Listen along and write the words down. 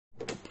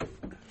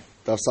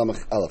Daf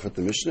Samach Aleph at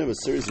the Mishnah, a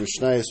series of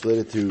Mishnayos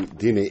related to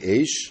Dinei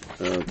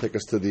Eish. Take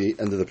us to the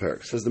end of the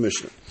parak. Says the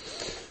Mishnah,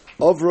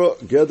 Avra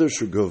Geder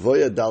Shu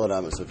Gavoya Dalad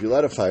Amos. So if you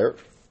light a fire,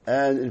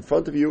 and in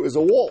front of you is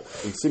a wall,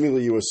 and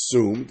seemingly you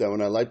assume that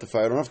when I light the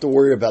fire, I don't have to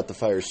worry about the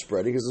fire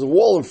spreading, because there's a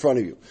wall in front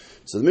of you.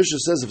 So the Mishnah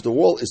says if the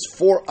wall is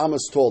 4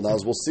 amos tall, now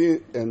as we'll see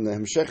in the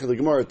Hemshech of the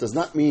Gemara, it does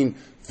not mean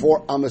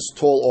 4 amos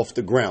tall off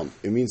the ground.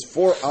 It means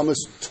 4 amos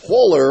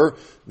taller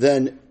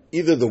than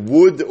either the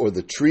wood or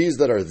the trees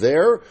that are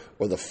there,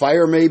 or the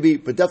fire maybe,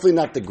 but definitely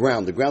not the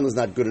ground. The ground is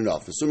not good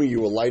enough. Assuming you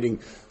were lighting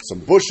some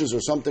bushes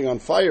or something on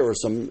fire or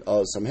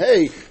some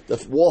hay,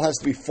 the wall has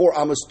to be 4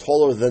 amos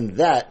taller than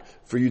that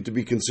for you to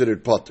be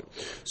considered potter.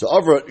 So,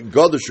 Avra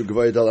Gadashu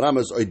Gavayad Al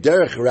Ramas or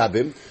Derech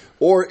Rabim,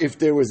 or if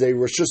there was a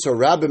Rosh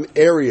Rabim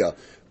area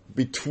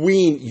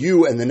between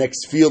you and the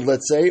next field,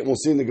 let's say, and we'll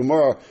see in the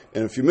Gemara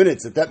in a few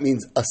minutes that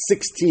means a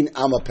 16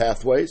 amma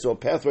pathway, so a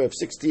pathway of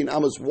 16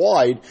 ammas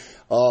wide,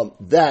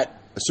 that,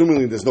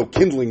 assuming there's no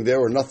kindling there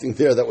or nothing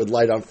there that would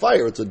light on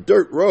fire, it's a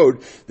dirt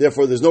road,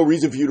 therefore there's no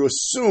reason for you to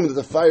assume that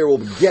the fire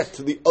will get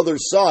to the other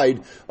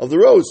side of the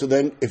road. So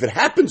then, if it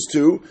happens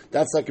to,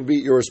 that's not going to be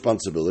your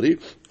responsibility.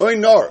 Or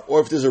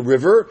if there's a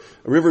river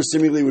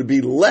seemingly would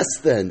be less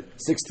than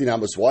 16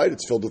 amos wide,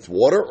 it's filled with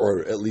water, or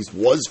at least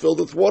was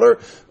filled with water,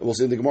 and we'll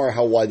see in the Gemara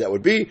how wide that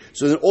would be.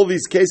 So in all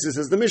these cases,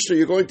 as the Mishnah,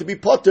 you're going to be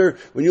potter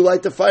when you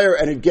light the fire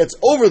and it gets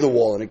over the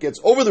wall, and it gets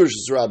over the Rosh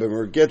Hashanah,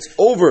 or it gets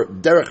over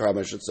Derech Rabim,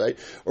 I should say,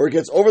 or it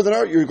gets over the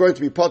nar, you're going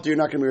to be potter, you're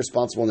not going to be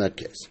responsible in that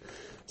case.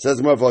 It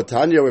says more of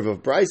Tanya, we have a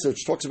Brisa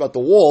which talks about the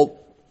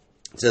wall.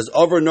 It says,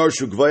 Over nar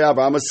shugvaya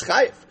b'amas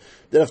chayiv.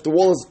 That if the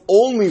wall is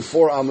only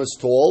 4 amos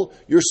tall,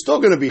 you're still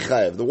going to be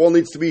chayiv. The wall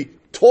needs to be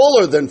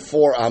taller than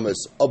 4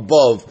 amos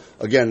above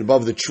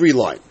the tree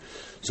line.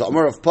 So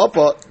Amar of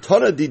Papa,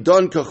 Tana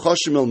didon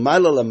kachashim el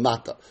maila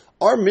lamata.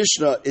 Our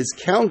Mishnah is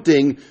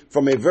counting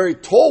from a very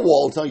tall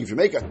wall and telling you if you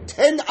make a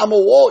 10 amma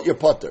wall, you're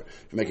potter.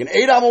 If you make an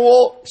 8 amma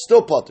wall,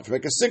 still potter. If you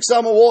make a 6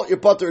 amma wall, you're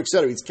potter,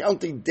 etc. He's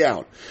counting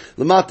down.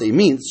 Lamata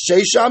means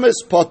sheish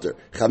amas potter,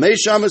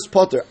 chamesh amas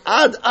potter,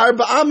 ad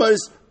arba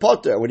amas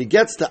potter. When he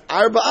gets to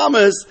arba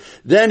amas,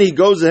 then he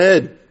goes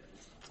ahead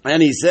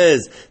and he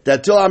says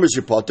that till amas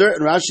you're potter.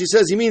 And Rashi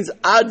says he means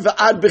ad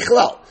va'ad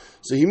bichlal.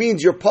 So he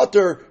means your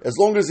potter, as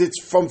long as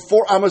it's from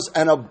 4 amos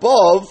and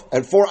above,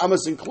 and 4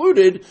 amos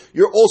included,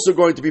 you're also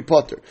going to be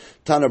potter.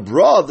 Tana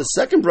Bra, the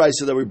second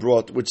brisa that we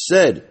brought, which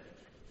said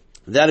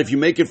that if you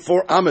make it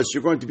 4 amos,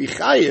 you're going to be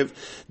chayiv,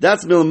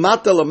 that's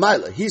milmata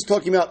lamaila. He's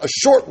talking about a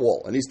short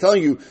wall, and he's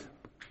telling you,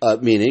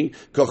 meaning,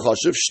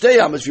 kachashiv shtei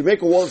amos, if you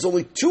make a wall that's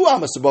only 2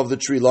 amos above the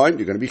tree line,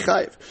 you're going to be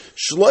chayiv.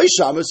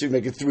 Shloish amos, if you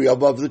make it 3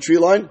 above the tree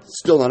line,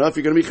 still not enough,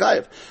 you're going to be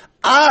chayiv.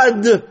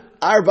 Ad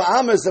Arba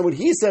Amos, and when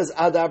he says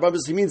Ad Arba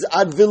Amos, he means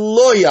Ad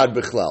V'lo Yad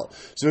B'chlal.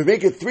 So if you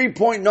make it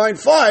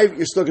 3.95,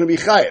 you're still going to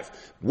be chayiv.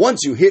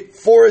 Once you hit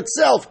 4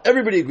 itself,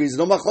 everybody agrees.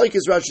 No machlokes,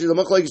 Rashi,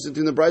 no machlokes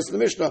between the Brisa and the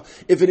Mishnah.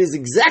 If it is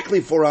exactly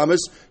 4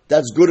 amos,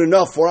 that's good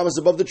enough. 4 amos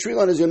above the tree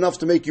line is enough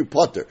to make you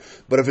potter.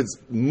 But if it's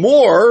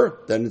more,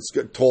 then it's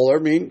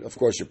taller. Of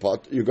course,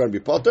 you're going to be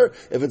potter.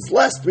 If it's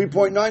less,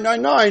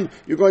 3.999,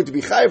 you're going to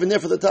be chayiv. And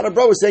therefore, the Tana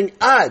Bro is saying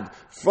Ad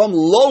from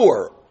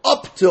lower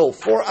up till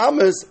 4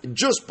 amos,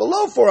 just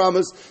below 4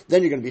 amos,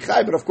 then you're going to be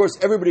chai. But of course,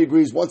 everybody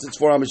agrees once it's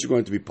 4 amos, you're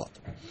going to be potter.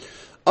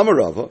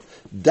 Amarava,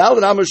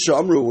 Dalet Amos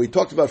Shamru, we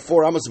talked about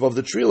 4 amos above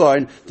the tree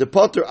line, the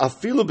potter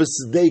afilu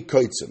b'sdei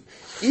koitzim.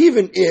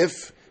 Even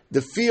if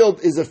the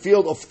field is a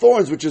field of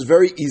thorns, which is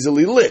very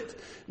easily lit.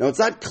 Now, it's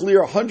not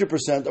clear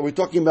 100%. Are we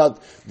talking about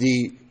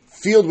the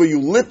field where you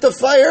lit the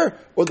fire,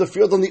 or the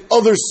field on the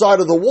other side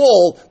of the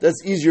wall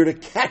that's easier to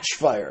catch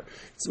fire?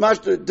 It's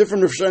much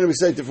different. We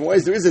say it different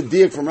ways. There is a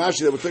diak from Rashi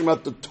that we're talking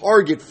about the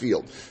target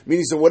field,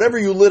 meaning so whatever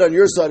you lit on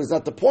your side is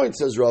not the point,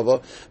 says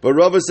Rava. But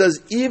Rava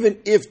says even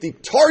if the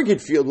target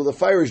field where the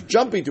fire is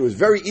jumping to is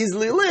very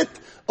easily lit,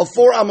 a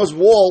 4 amos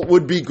wall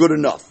would be good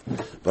enough.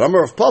 But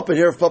Amar of Papa,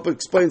 here, if Papa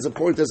explains the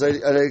point as I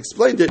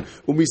explained it,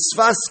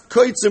 umisvas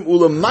koitzim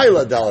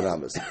ulamaila dalad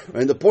amos.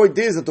 And the point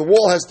is that the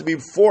wall has to be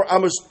 4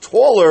 amos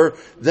taller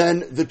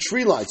than the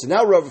tree line. So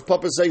now Rav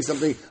Papa is saying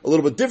something a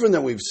little bit different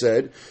than we've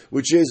said,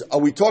 which is, are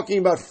we talking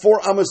about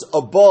 4 amos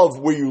above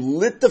where you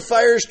lit the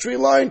fire's tree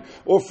line,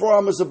 or 4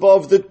 amos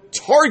above the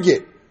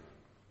target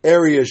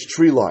area's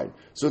tree line?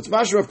 So it's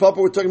Mashra of Papa,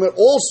 we're talking about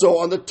also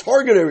on the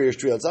target area's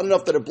tree line. It's not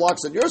enough that it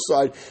blocks on your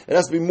side. It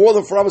has to be more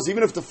than 4 amos,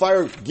 even if the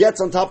fire gets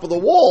on top of the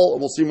wall,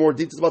 and we'll see more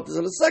details about this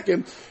in a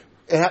second.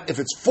 If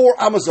it's 4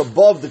 amos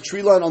above the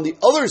tree line on the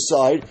other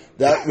side,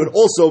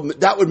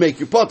 that would make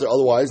you potter.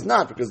 Otherwise,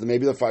 not, because then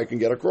maybe the fire can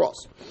get across.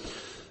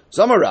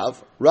 Sama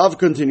Rav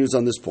continues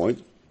on this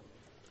point.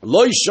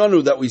 Lo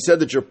yishanu, that we said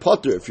that you're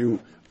potter if you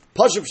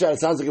Pashup Pshat, it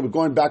sounds like we're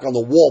going back on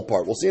the wall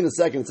part. We'll see in a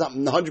second. It's not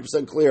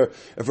 100% clear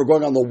if we're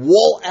going on the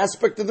wall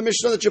aspect of the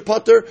Mishnah that you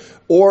putter,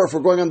 or if we're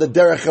going on the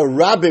Derech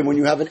Rabim when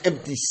you have an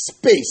empty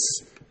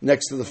space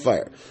next to the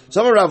fire.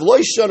 Some Rav Lo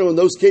Yishanu, in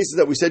those cases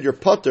that we said you're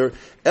putter,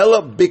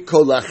 Ella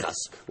Bikolachas.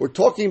 We're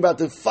talking about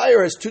the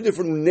fire has two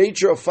different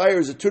nature of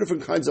fires, two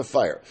different kinds of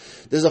fire.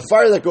 There's a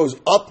fire that goes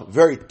up,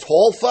 very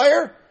tall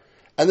fire,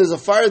 and there's a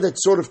fire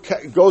that sort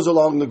of goes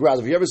along the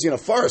ground. If you've ever seen a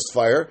forest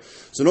fire,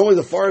 so normally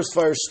the forest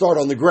fires start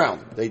on the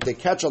ground. They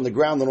catch on the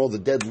ground and all the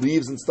dead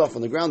leaves and stuff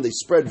on the ground. They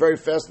spread very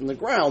fast on the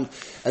ground,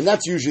 and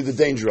that's usually the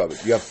danger of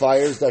it. You have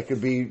fires that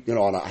could be,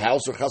 on a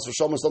house or chas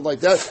v'shalom or something like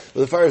that, but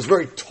the fire is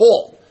very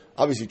tall.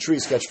 Obviously,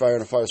 trees catch fire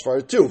and a forest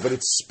fire too, but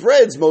it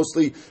spreads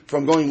mostly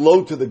from going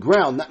low to the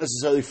ground, not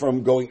necessarily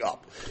from going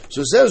up.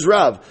 So it says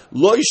Rav,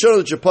 Lo yishon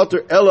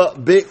l'chapater ela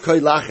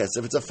be'koylaches.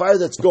 If it's a fire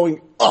that's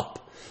going up,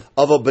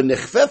 of a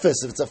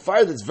benichfefes, if it's a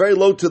fire that's very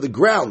low to the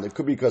ground, it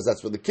could be because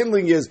that's where the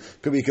kindling is,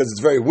 it could be because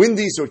it's very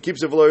windy, so it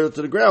keeps it low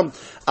to the ground.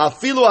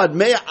 Afilu ad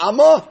mea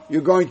amma,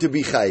 you're going to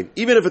be chayiv.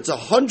 Even if it's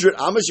 100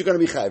 amas, you're going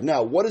to be chayiv.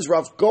 Now, what is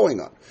Rav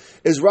going on?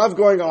 Is Rav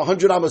going on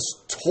 100 amas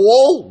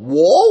tall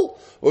wall,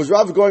 or is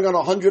Rav going on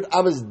 100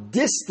 amas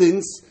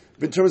distance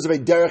in terms of a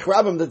derech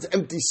rabbim that's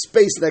empty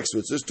space next to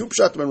it? So there's two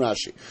pshatim in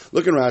Rashi.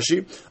 Look in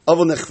Rashi.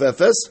 Avol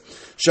nechfefes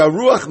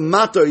sharuach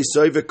mato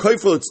isoi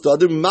vekoifel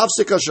etzadim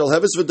mafsika shel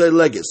heves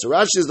v'deilegis. So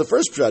Rashi is the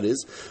first pshat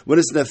is when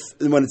it's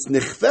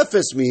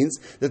nechfefes means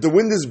that the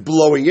wind is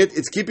blowing it,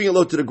 it's keeping it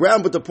low to the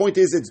ground, but the point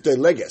is it's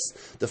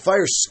deilegis. The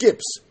fire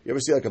skips. You ever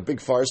see like a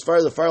big forest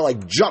fire? The fire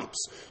like jumps.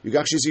 You can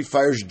actually see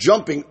fires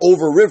jumping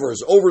over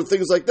rivers, over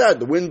things like that.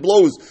 The wind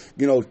blows,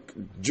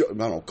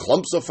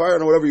 clumps of fire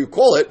or whatever you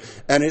call it,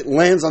 and it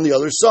lands on the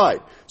other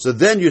side. So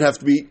then you'd have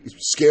to be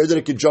scared that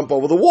it could jump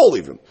over the wall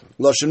even.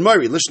 Lashon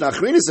Mari. Lishna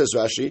Achrina says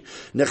Rashi,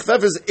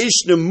 Nechfef is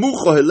ish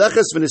nemucho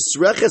heleches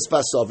v'nisreches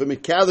basavim.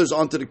 It gathers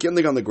onto the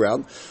kindling on the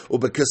ground.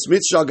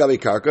 Ubekasmitz shal gabi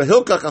karka.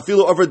 Hilkach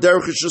afilu over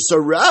derech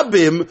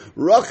shesarabim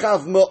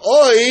rachav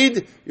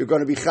ma'oid. You're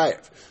going to be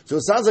chayev. So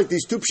it sounds like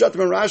these two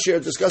pshatim and Rashi are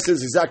discussing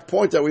this exact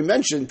point that we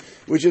mentioned,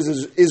 which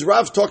is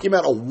Rav talking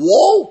about a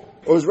wall,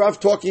 or is Rav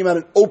talking about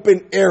an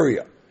open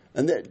area?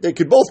 And they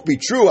could both be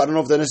true. I don't know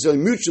if they're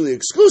necessarily mutually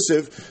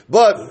exclusive,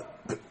 but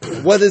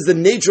what is the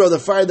nature of the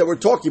fire that we're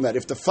talking about?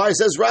 If the fire,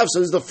 says Rav, so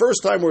this is the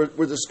first time we're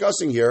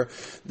discussing here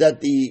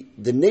that the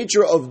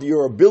nature of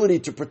your ability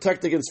to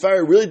protect against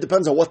fire really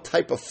depends on what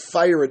type of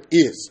fire it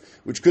is,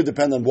 which could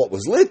depend on what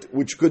was lit,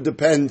 which could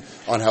depend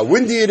on how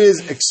windy it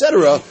is,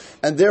 etc.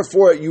 And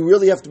therefore, you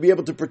really have to be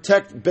able to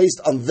protect based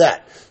on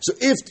that. So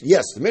if,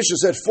 yes, the Mishnah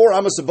said 4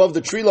 amas above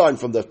the tree line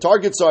from the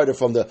target side or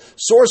from the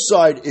source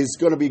side is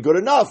going to be good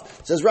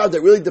enough, says Rav,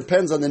 that really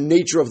depends on the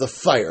nature of the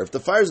fire. If the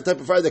fire is the type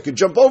of fire that could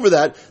jump over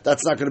that,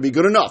 that's not going to be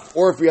good enough.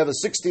 Or if you have a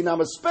 16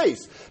 amas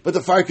space, but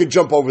the fire could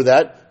jump over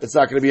that, it's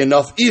not going to be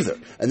enough either.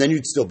 And then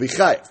you'd still be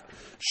chayiv.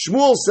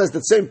 Shmuel says the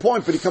same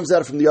point, but he comes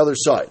at it from the other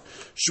side.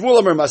 Shmuel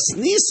Amar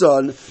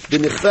Masnisan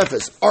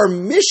b'nichfefes. Our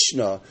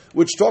Mishnah,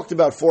 which talked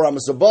about 4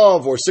 amas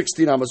above or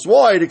 16 amas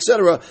wide,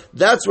 etc.,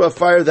 that's where a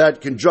fire that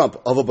can jump.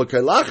 If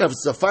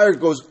it's a fire that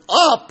goes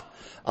up,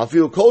 I'll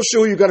feel kol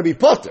shu, you've got to be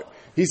potter.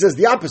 He says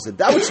the opposite.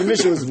 That which the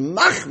Mishnah was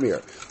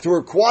machmir to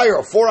require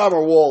a 4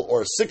 amma wall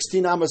or a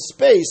 16 amma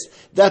space,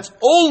 that's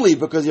only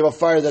because you have a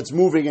fire that's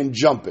moving and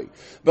jumping.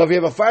 But if you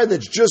have a fire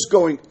that's just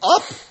going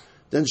up,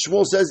 then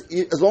Shmuel says,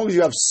 as long as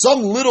you have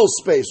some little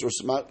space, or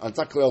some, it's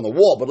not clear on the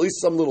wall, but at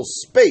least some little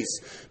space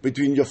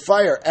between your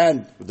fire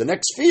and the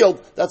next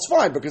field, that's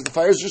fine, because the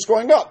fire is just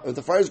going up. If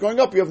the fire is going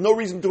up, you have no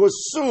reason to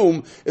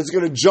assume it's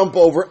going to jump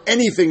over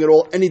anything at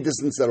all, any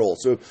distance at all.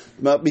 So,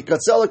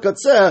 mikatzeh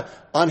katzeh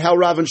on how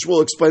Rav and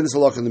Shmuel explain this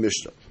halakha in the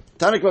Mishnah.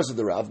 Tanik of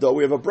the Rav, though,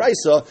 we have a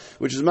brisa,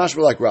 which is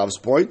mashma like Rav's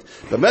point.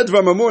 The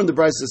Medvar Mamur in the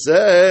brisa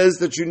says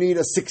that you need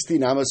a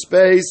 16 amma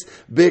space,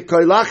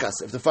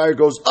 b'koilachas, if the fire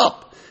goes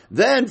up.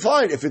 Then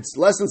fine, if it's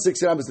less than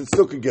 16 amas, it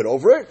still could get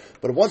over it.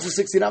 But once it's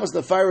 16 amas,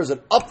 the fire is an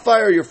up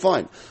fire, you're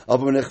fine.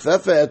 When it's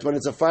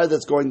a fire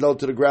that's going low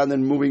to the ground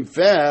and moving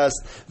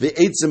fast, the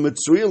eitzim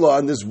mitzuyla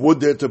on this wood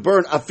there to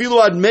burn,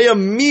 afilu ad mea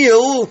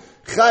mil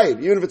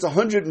chayiv, even if it's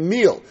 100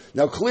 mil.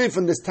 Now, clearly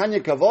from this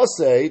Tanya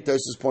Kavose,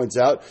 Tosus points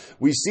out,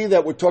 we see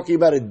that we're talking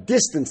about a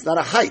distance, not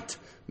a height.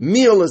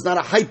 Mil is not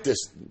a height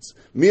distance.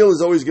 Mil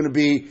is always going to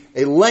be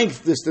a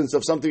length distance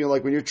of something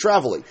like when you're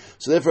traveling.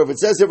 So therefore, if it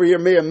says over here,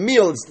 Meya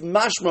Mil, it's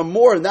mashma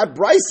more in that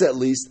brisa at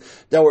least,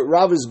 that what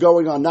Rav is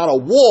going on, not a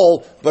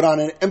wall, but on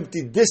an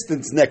empty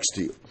distance next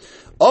to you.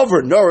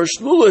 Over Norish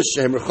Lulish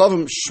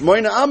Rechavim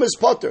Shmoina Amis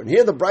Potter. And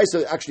here the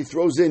brisa actually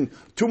throws in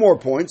 2 more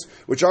points,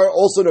 which are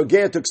also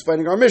nogea to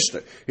explaining our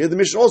Mishnah. Here the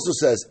Mishnah also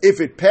says, if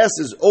it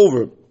passes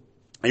over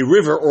a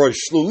river or a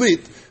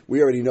shlulit, we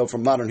already know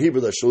from modern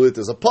Hebrew that shlulit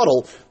is a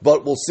puddle,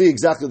 but we'll see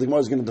exactly what the Gemara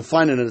is going to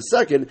define it in a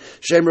second.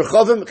 Shem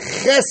rechavim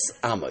ches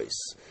amos.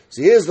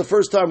 So here's the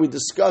first time we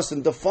discuss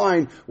and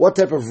define what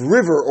type of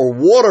river or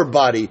water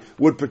body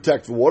would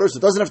protect the water. So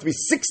it doesn't have to be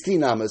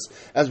 16 amas,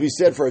 as we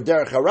said for a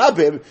derech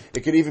harabim.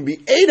 It could even be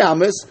 8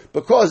 amas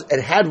because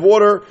it had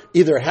water.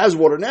 Either it has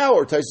water now,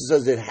 or Tyson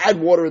says it had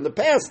water in the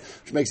past,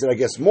 which makes it, I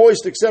guess,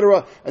 moist,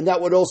 etc. And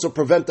that would also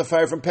prevent the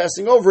fire from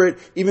passing over it,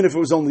 even if it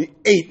was only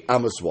 8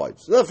 amas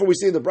wide. So therefore we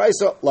see in the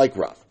brisa like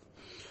Rav.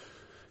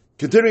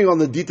 Continuing on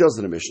the details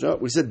of the Mishnah,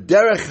 we said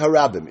derech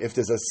harabim. If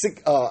there's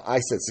I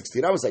said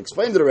 16 hours, I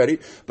explained it already,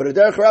 but a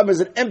derech harabim is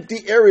an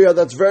empty area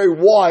that's very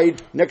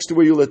wide next to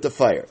where you lit the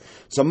fire.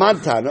 So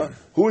Mantana,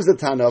 who is the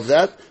Tana of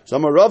that? So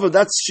Amarava,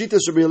 that's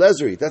Shitas Rabbi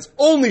Eliezer. That's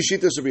only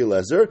Shitas Rabbi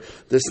Eliezer.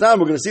 This time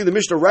we're going to see the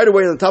Mishnah right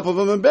away on the top of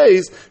Amman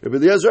Beis. Rabbi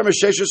Eliezer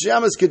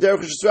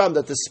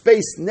that the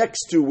space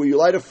next to where you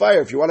light a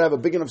fire, if you want to have a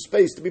big enough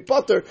space to be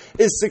potter,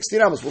 is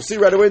 16 amos. We'll see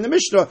right away in the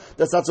Mishnah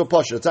that's not so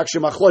pasha. It's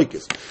actually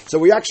machloikis. So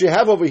we actually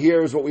have over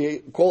here is what we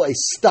call a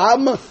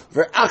stam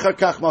ve'achar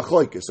kach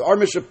machloikis. So our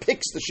Mishnah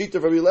picks the sheet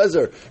of Rabbi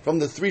Eliezer from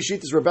the three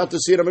sheets we're about to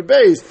see in Amman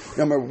Beis.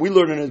 Remember, we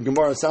learn in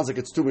Gemara, it sounds like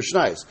it's two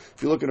Mishnayos.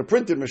 If you look at a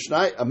printed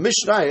Mishnah, a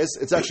Mishnayos,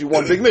 it's actually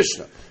one big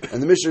Mishnah.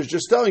 And the Mishnah is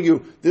just telling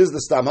you, this is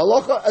the Stam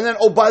Halacha, and then,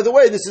 oh, by the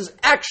way, this is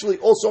actually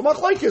also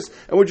Machlaikis,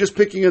 and we're just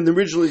picking in the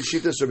originally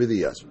Shittas Rabbi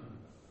Eliezer.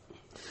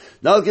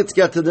 Now let's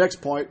get to the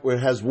next point where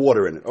it has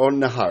water in it, or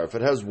Nahar, if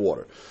it has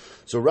water.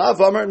 So Rav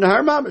Amar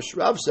Nahar Mamish.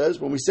 Rav says,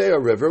 when we say a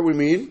river, we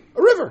mean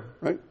a river,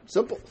 right?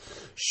 Simple.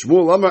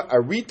 Shmuel Amar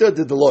Arita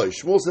de Deloy.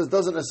 Shmuel says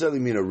doesn't necessarily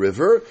mean a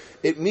river.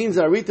 It means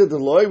Arita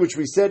Deloy, which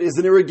we said is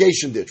an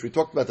irrigation ditch. We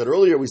talked about that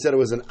earlier. We said it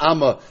was an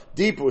amma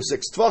deep. It was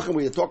 6 tvachim.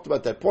 We had talked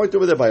about that point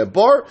over there by a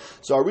bar.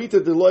 So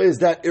Arita Deloy is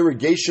that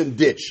irrigation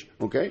ditch.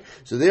 Okay?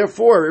 So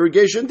therefore,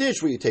 irrigation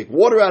ditch, where you take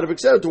water out of,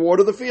 etc., to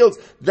water the fields,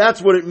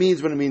 that's what it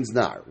means when it means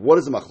nar. What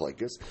is the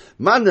machlekes?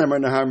 Man nemer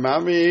nahar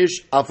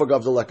mamish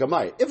afagav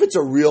zelekamai. If it's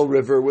a real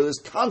river where there's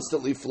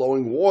constantly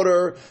flowing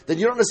water, then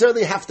you don't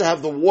necessarily have to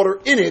have the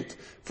water in it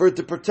for it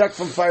to protect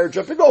from fire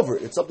jumping over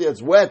it. It's something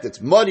that's wet,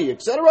 it's muddy,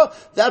 etc.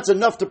 That's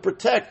enough to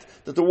protect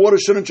that the water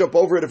shouldn't jump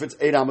over it if it's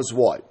 8 amos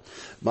wide.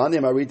 But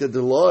according to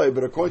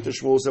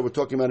Shmuel, said we're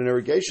talking about an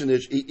irrigation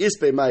ditch.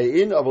 That's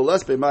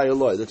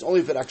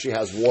only if it actually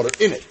has water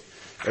in it.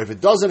 If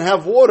it doesn't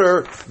have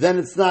water, then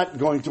it's not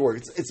going to work.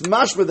 It's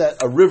mashma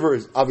that a river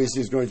is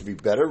obviously going to be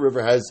better.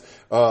 River has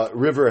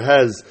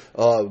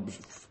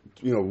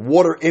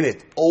water in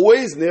it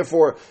always, and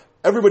therefore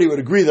everybody would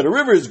agree that a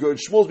river is good.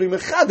 Shmuel's being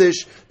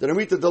mechadish that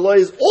Amrita Delay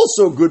is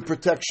also good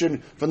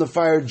protection from the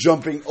fire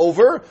jumping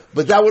over,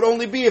 but that would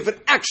only be if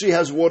it actually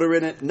has water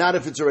in it, not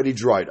if it's already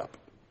dried up.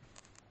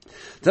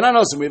 Tanan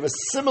also, we have a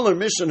similar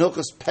mission,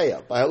 Hilchas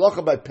Peah. By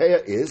halacha by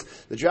Peah is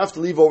that you have to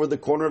leave over the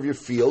corner of your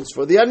fields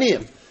for the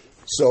aniyim.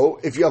 So,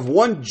 if you have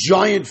one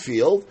giant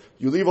field,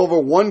 you leave over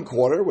one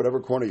corner, whatever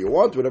corner you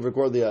want, whatever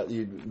corner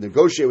you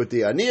negotiate with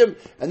the aniyim,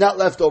 and that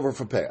left over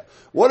for Peah.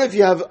 What if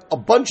you have a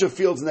bunch of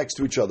fields next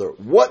to each other?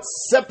 What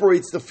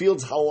separates the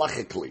fields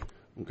halachically?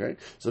 Okay,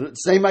 so the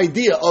same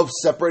idea of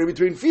separating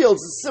between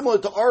fields is similar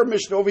to our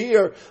mission over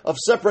here of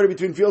separating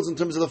between fields in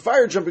terms of the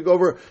fire jumping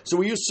over. So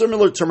we use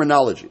similar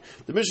terminology.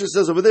 The mission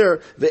says over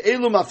there,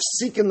 ve'elu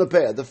mafsikin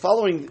lepeah. The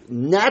following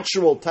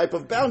natural type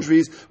of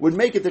boundaries would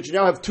make it that you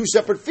now have two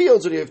separate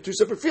fields, and you have two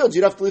separate fields.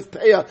 You'd have to leave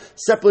peah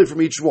separately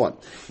from each one.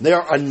 They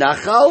are a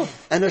nachal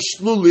and a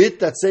shlulit.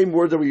 That same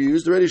word that we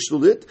used already,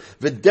 shlulit.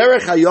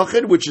 V'derech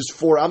hayochid, which is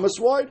 4 amos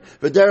wide.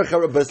 V'derech,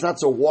 but it's not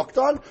so walked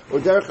on. Or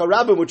derech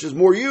harabim, which is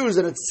more used,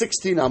 and it's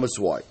 16 amos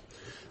wide.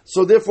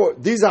 So therefore,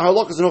 these are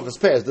halachas and halachas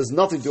pairs. There's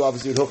nothing to do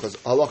obviously with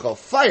halacha of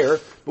fire,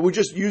 but we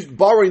just use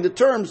borrowing the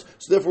terms.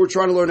 So therefore, we're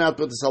trying to learn out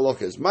what this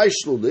halacha is. My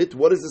shlulit.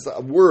 What is this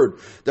word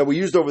that we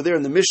used over there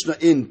in the Mishnah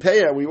in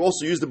Peah? We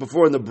also used it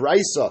before in the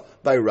Brisa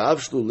by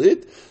Rav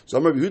shlulit. So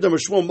I'm Rabbi Yehuda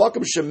Mishmuel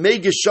Makam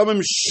Shemei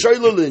Geshamim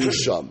Shoylolin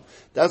Sham.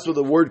 That's where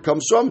the word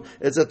comes from.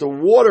 It's that the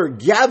water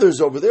gathers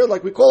over there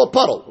like we call a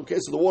puddle. Okay,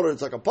 so the water,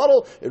 it's like a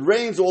puddle. It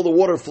rains, all the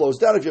water flows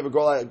down. If you ever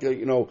go out,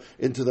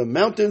 into the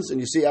mountains and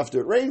you see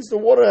after it rains, the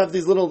water have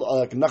these little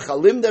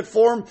nachalim that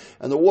form,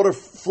 and the water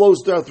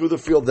flows down through the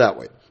field that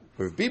way.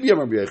 The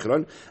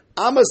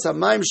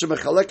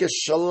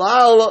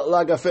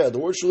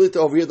word shalita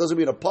over here doesn't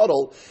mean a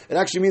puddle. It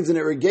actually means an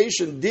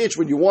irrigation ditch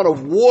when you want to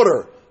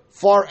water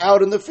far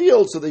out in the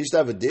field. So they used to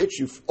have a ditch.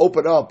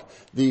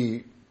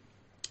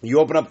 You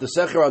open up the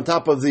secher on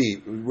top of the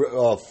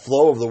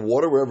flow of the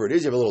water, wherever it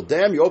is. You have a little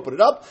dam, you open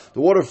it up,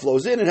 the water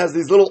flows in, it has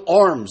these little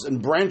arms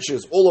and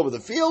branches all over the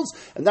fields,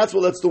 and that's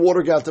what lets the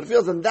water get out to the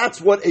fields, and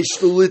that's what a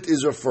shlulit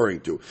is referring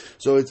to.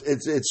 So it's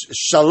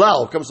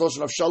shalal, it comes to the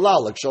notion of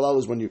shalal. Like shalal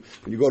is when you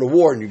go to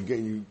war and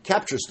you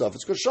capture stuff.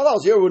 It's called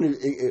shalal. Here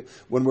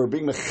when we're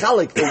being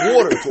mechalik the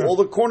water to all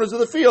the corners of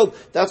the field,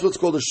 that's what's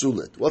called a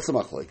shlulit. What's the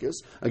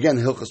machlekes? Again,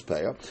 hilchas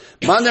peah.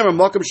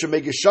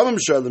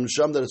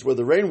 That is where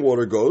the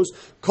rainwater goes.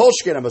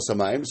 Kolshken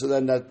amasamayim, so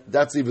then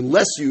that's even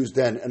less used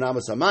than an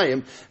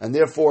amasamayim, and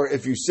therefore,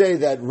 if you say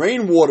that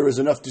rainwater is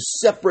enough to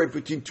separate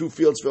between two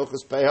fields, so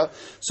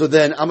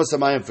then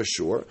amasamayim for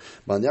sure.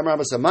 If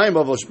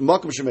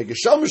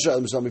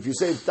you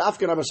say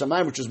tafken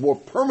amasamayim, which is more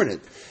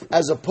permanent,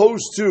 as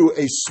opposed to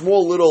a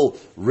small little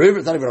river,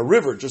 it's not even a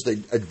river, just a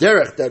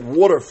derech that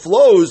water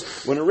flows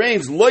when it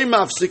rains, loy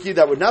mafsiki,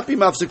 that would not be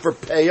mafsik for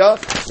peah.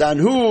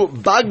 Zanhu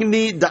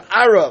bagni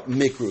da'ara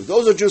mikru.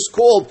 Those are just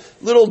called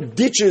little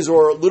ditches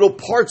or or little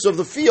parts of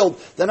the field,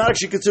 they're not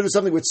actually considered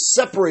something which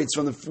separates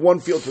from the one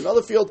field to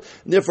another field.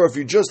 And therefore, if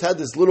you just had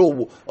this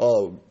little,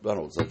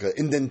 it's like an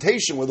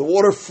indentation where the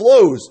water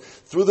flows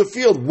through the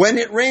field when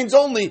it rains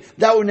only,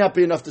 that would not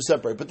be enough to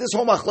separate. But this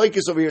whole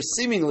machlekes over here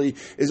seemingly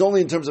is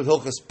only in terms of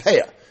hilchas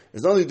peah.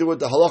 It's nothing to do with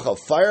the halacha of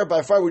fire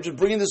by fire. We're just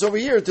bringing this over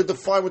here to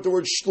define what the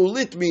word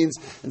shlulit means.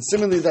 And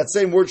similarly, that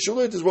same word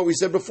shlulit is what we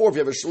said before. If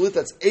you have a shlulit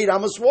that's 8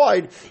 amos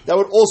wide, that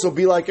would also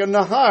be like a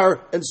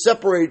nahar and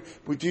separate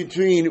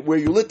between where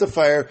you lit the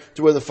fire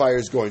to where the fire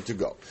is going to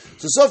go.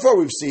 So far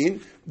we've seen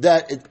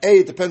that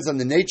it depends on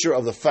the nature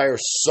of the fire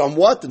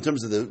somewhat in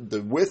terms of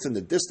the width and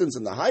the distance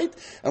and the height.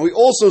 And we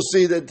also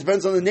see that it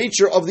depends on the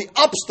nature of the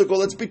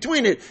obstacle that's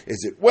between it.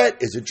 Is it wet?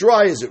 Is it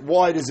dry? Is it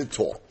wide? Is it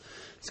tall?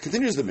 It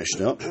continues the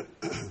Mishnah.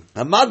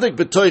 Hamadik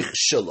b'toich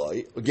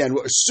shaloi. Again,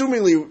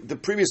 assumingly the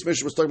previous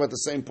Mishnah was talking about the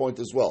same point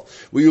as well.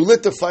 Where you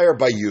lit the fire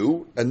by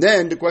you, and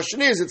then the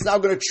question is, it's now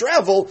going to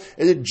travel,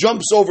 and it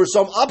jumps over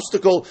some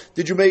obstacle.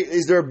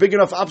 Is there a big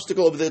enough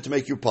obstacle over there to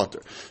make you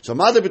potter? So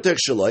hamadik b'toich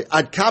shaloi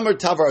ad kamer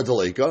tavar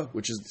adaleka,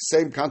 which is the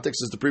same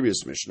context as the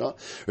previous Mishnah.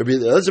 Rabbi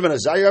Elazar ben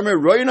Azariah Amar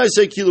roinai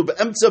say kilu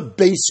be'emtza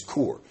base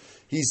kur.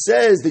 He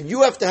says that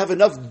you have to have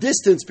enough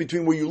distance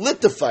between where you lit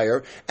the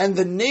fire and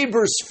the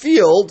neighbor's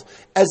field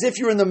as if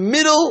you're in the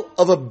middle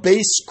of a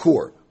base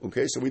core.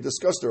 Okay, so we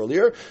discussed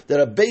earlier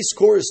that a base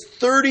core is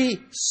 30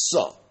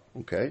 sa.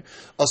 Okay,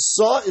 a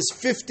sa is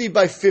 50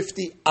 by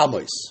 50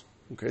 amos.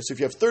 Okay, so if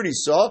you have 30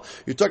 sa,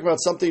 you're talking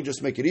about something, just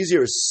to make it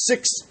easier, is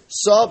 6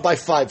 sa by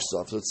 5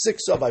 sa. So it's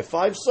 6 sa by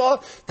 5 sa,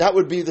 that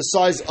would be the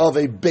size of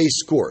a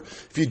base core.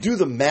 If you do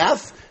the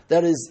math,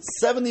 that is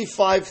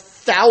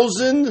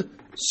 75,000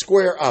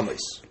 square amos.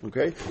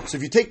 Okay? So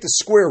if you take the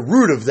square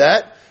root of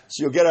that,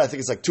 so you'll get, I think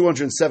it's like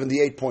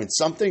 278 point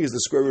something is the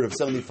square root of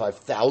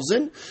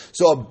 75,000.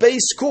 So a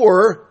base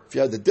core, if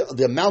you had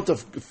the amount of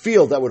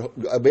field that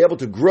would be able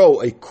to grow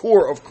a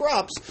core of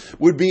crops,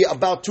 would be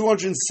about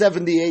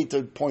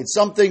 278 point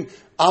something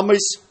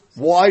amos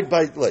wide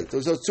by length.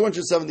 So it's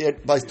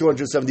 278 by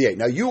 278.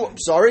 Now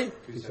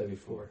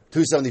 274.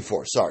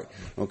 274, sorry.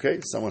 Okay,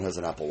 someone has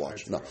an Apple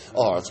Watch. No.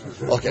 Oh, that's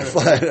good. Okay,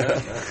 fine.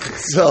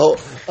 So,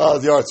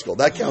 the art school.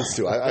 That counts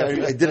too.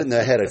 I did it in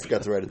the head. I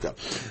forgot to write it down.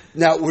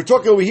 Now, we're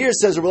talking over here,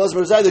 says Rabbi Elazar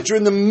ben Azariah, that you're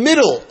in the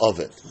middle of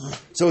it.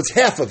 So it's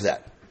half of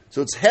that.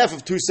 So it's half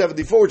of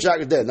 274, which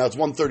is dead. Now it's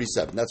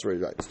 137. That's right.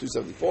 It's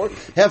 274.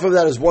 Half of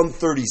that is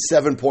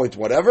 137 point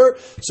whatever.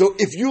 So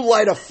if you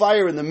light a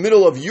fire in the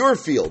middle of your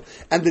field,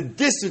 and the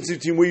distance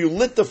between where you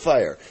lit the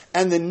fire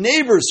and the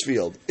neighbor's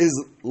field is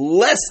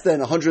less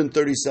than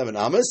 137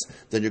 amos,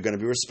 then you're going to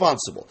be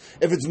responsible.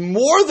 If it's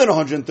more than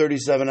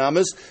 137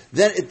 amos,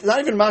 then it's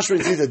not even mashma,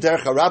 it's either derech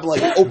harab,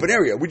 like an open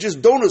area. We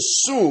just don't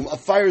assume a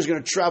fire is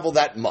going to travel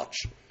that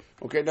much.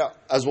 Okay, now,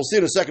 as we'll see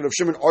in a second, Rav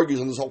Shimon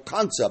argues on this whole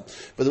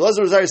concept. But the Elazar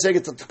ben Azariah is saying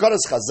it's a Takanas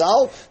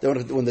Chazal,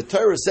 that when the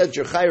Torah said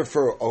you're chayav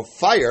for a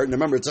fire, and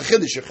remember, it's a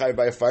chiddush you're chayav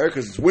by a fire,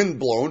 because it's wind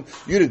blown,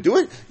 you didn't do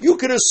it, you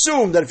could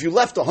assume that if you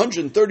left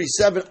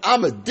 137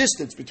 amma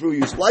distance between where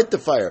you light the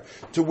fire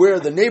to where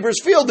the neighbor's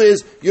field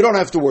is, you don't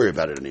have to worry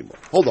about it anymore.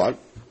 Hold on.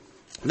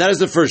 And that is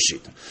the first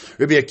sheet.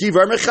 Rabbi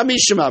Akiva Amar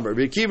Chamishim Amar.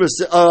 Rabbi Akiva,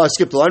 I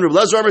skipped the line. Rabbi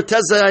Elazar Amar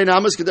Tezayin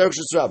Amos Kederech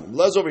Shesrabim. Rabbi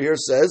Elazar over here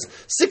says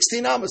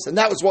 16 Amos, and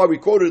that was why we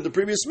quoted in the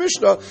previous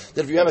Mishnah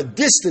that if you have a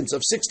distance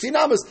of 16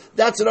 Amos,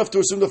 that's enough to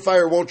assume the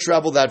fire won't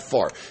travel that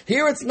far.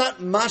 Here it's not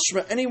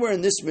mashma anywhere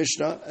in this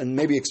Mishnah, and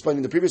maybe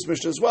explaining the previous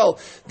Mishnah as well,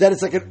 that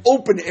it's like an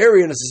open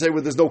area necessarily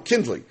where there's no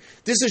kindling.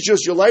 This is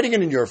just you're lighting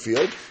it in your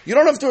field. You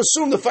don't have to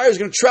assume the fire is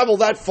going to travel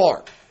that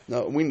far.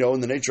 Now we know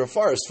in the nature of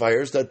forest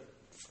fires that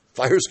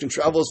fires can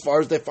travel as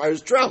far as their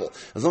fires travel.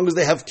 As long as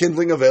they have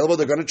kindling available,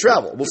 they're going to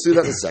travel. We'll see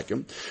that in a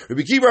second.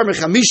 Rabbi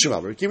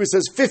Akiva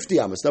says 50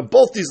 amos. Now,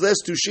 both these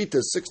last two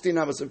shitas, 16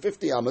 amos and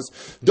 50 amos,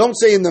 don't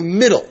say in the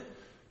middle.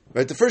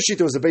 Right? The first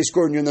shita was a base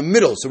core and you're in the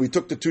middle, so we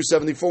took the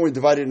 274 and we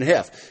divided it in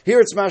half. Here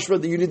it's mashma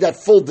that you need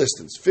that full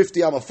distance,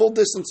 50 amma full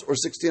distance or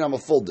 16 amma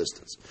full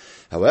distance.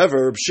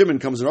 However, Reb Shimon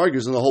comes and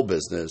argues in the whole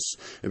business.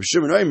 Reb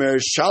Shimon Omer,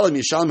 Shalom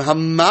Yishalom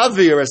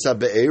Hamavir es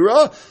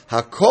habe'era,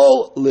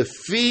 hakol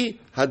lefi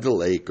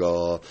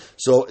hadaleika.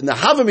 So in the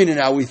Havamina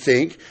now we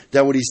think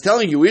that what he's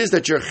telling you is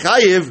that you're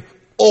chayiv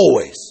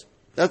always.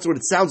 That's what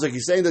it sounds like.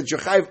 He's saying that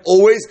Yechayiv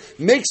always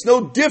makes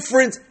no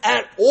difference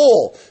at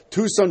all.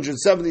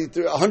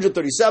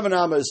 137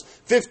 amas,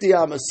 50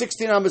 amas,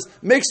 16 amas,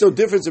 makes no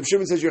difference if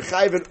Shimon says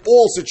Yechayiv in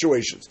all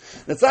situations.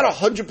 And it's not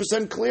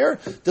 100% clear.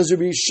 Does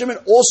Rabbi Shimon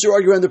also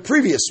argue on the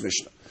previous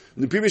Mishnah?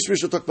 And the previous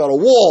Mishnah talked about a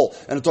wall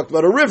and it talked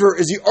about a river.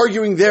 Is he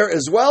arguing there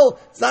as well?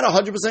 It's not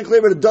 100%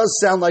 clear, but it does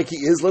sound like he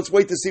is. Let's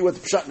wait to see what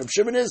the Pshat of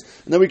Shimon is,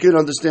 and then we can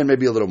understand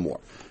maybe a little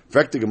more. In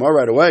fact, the Gemara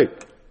right away.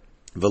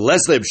 It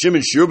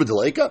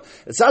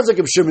sounds like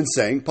Reb Shimon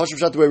saying, Pashim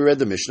Pshat, the way we read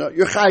the Mishnah,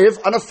 you're chayiv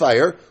on a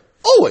fire,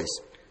 always.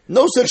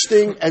 No such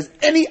thing as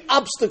any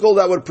obstacle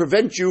that would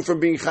prevent you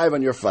from being chayiv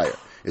on your fire.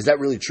 Is that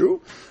really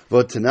true?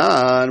 But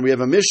Tanan, we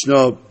have a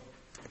Mishnah,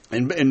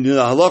 in the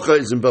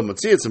halacha, it's in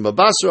Bamotzi, it's in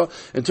Babasra,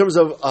 in terms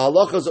of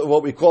halachas of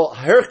what we call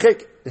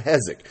herkek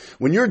hezek.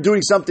 When you're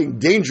doing something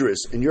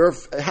dangerous in your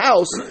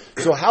house,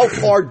 so how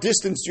far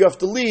distance do you have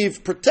to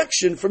leave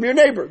protection from your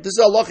neighbor? This is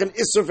halach and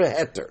isser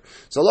v'heter.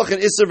 It's halach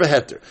and isser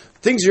v'heter.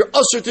 Things you're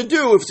usher to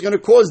do if it's going to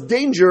cause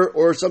danger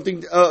or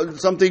something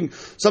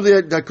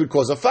that could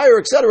cause a fire,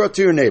 etc.,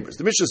 to your neighbors.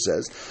 The Mishnah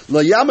says,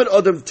 "La yamad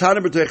adam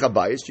tana b'teich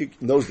habayis."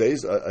 In those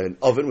days, an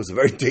oven was a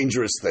very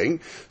dangerous thing,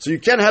 so you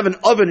can't have an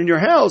oven in your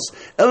house.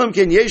 Elam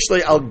ken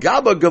yeshlei al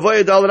gaba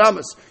gavoya dalad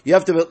amas. You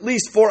have to have at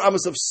least 4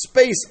 amas of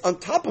space on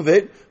top of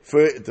it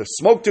for the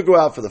smoke to go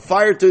out, for the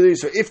fire to.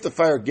 So if the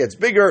fire gets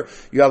bigger,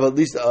 you have at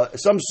least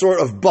some sort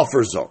of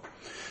buffer zone.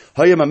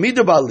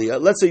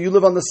 Let's say you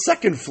live on the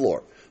second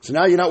floor. So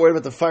now you're not worried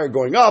about the fire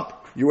going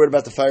up, you're worried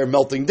about the fire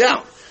melting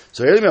down.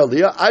 So it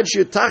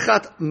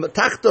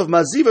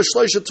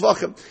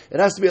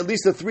has to be at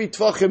least a 3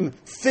 tvachim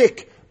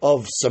thick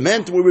of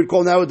cement, what we would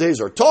call nowadays,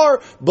 or tar,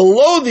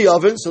 below the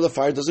oven so the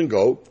fire doesn't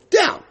go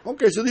down.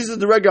 Okay, so these are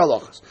the regular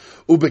halachas.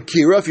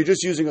 Ubekira, if you're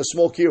just using a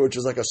small kira, which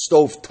is like a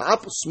stove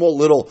top, a small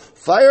little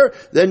fire,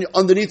 then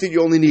underneath it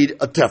you only need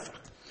a tefach.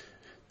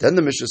 Then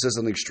the Mishnah says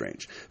something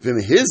strange. Vim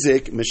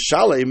hizik,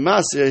 mishale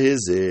masir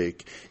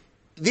hizik.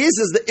 This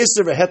is the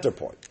Isser V'Heter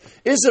part.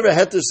 Isser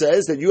V'Heter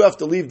says that you have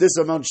to leave this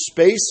amount of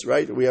space,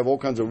 right? We have all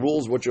kinds of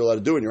rules what you're allowed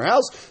to do in your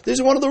house. This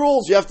is one of the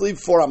rules. You have to leave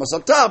 4 amas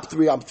on top,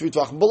 3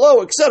 tvachim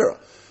below, etc.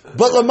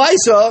 But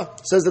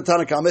Lamaisa, says the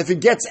Tanna Kama, if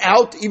it gets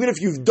out, even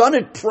if you've done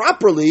it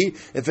properly,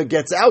 if it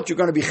gets out, you're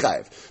going to be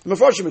chayiv. The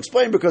Mefarshim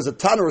explained because a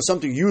tanner is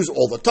something you use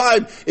all the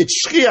time.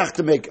 It's shchiach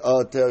to make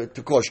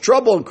to cause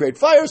trouble and create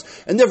fires,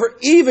 and therefore,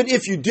 even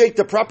if you take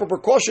the proper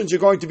precautions, you're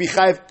going to be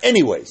chayiv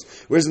anyways.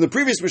 Whereas in the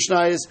previous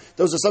Mishnayos,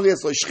 those are something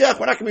that's like shchiach.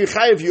 We're not going to be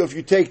chayiv you if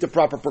you take the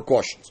proper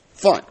precautions.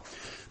 Fine.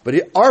 But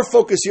our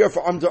focus here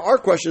for our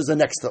question is the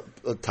next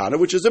Tana,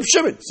 which is of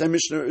Shimon. Same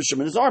Mishnah,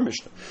 Shimon is our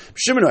Mishnah.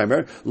 Shimon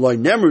Omer, Loi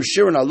Nemru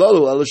Shirin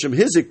Alolu Elishim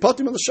Hizik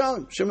Patim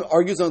Elishalim. Shimon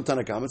argues on the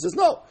Tana Kama and says,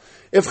 no.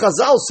 If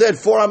Chazal said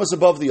 4 amas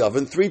above the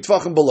oven, 3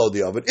 tvachim below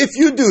the oven, if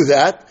you do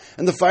that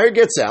and the fire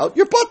gets out,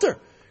 you're pater.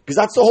 Because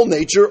that's the whole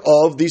nature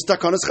of these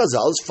Takanas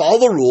Chazal, is follow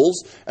the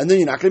rules, and then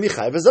you're not going to be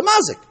chayiv as a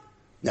mazik.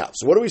 Now,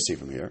 so what do we see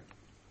from here?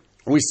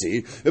 We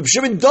see Reb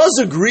Shimon does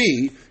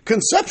agree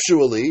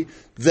conceptually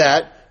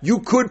that you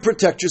could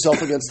protect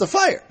yourself against the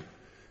fire.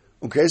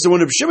 Okay, so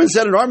when Reb Shimon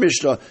said in our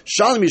Mishnah,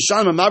 Shalim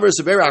Yishalim Amaver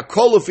Severa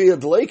Hakolofi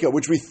Adleika,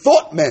 which we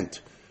thought meant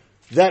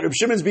that Reb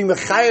Shimon is being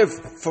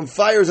mechayev from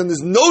fires and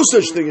there's no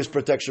such thing as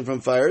protection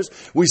from fires,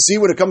 we see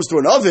when it comes to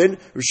an oven,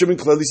 Reb Shimon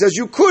clearly says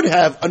you could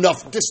have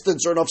enough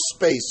distance or enough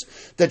space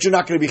that you're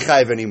not going to be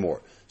chayev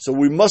anymore. So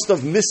we must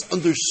have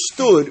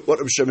misunderstood what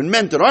Reb Shimon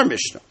meant in our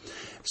Mishnah.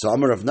 So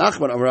Amar Rav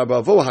Nachman, Amar Rabbi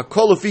Avo,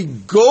 Hakolofi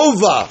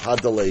Gova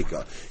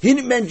Hadaleika. He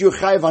didn't mean you're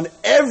chayiv on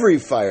every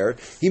fire.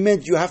 He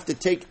meant you have to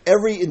take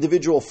every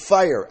individual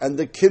fire and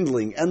the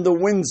kindling and the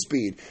wind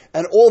speed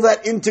and all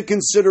that into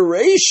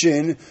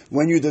consideration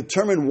when you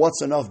determine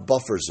what's enough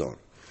buffer zone.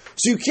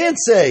 So you can't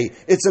say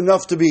it's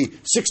enough to be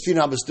 16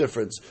 amas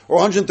difference, or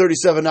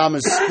 137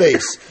 amas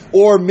space,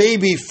 or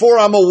maybe 4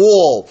 amma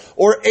wall,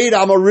 or 8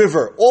 amma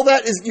river. All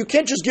that is, you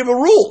can't just give a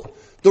rule.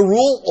 The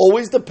rule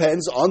always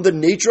depends on the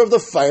nature of the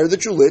fire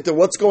that you lit and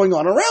what's going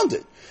on around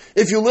it.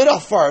 If you lit a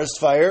forest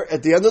fire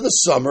at the end of the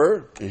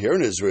summer, here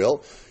in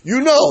Israel, you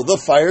know the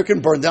fire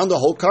can burn down the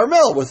whole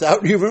Carmel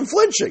without even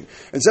flinching.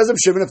 And says Reb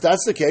Shimon, if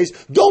that's the case,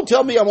 don't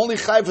tell me I'm only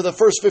chayiv for the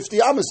first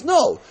 50 amas.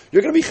 No,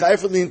 you're going to be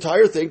chayiv for the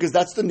entire thing because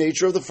that's the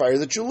nature of the fire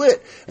that you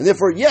lit. And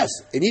therefore, yes,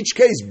 in each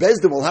case,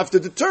 Beis Din will have to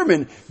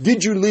determine,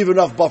 did you leave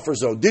enough buffer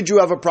zone? Did you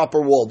have a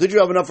proper wall? Did you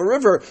have enough a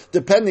river?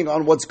 Depending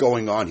on what's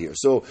going on here.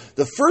 So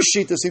the first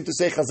sheet that seems to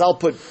say Chazal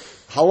put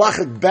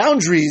halachic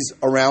boundaries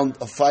around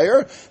a fire.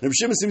 And Reb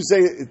Shimon seems to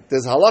say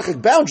there's a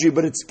halachic boundary,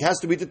 but it has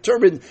to be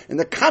determined in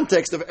the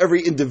context of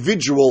every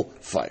individual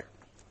fire,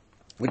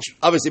 which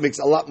obviously makes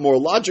a lot more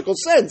logical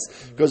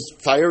sense because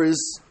fire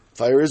is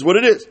what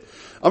it is.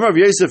 Amar Rav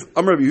Yosef,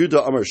 Amar Rav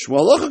Yehuda, Amar Shmuel,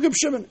 halacha Reb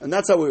Shimon, and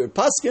that's how we would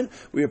paskin.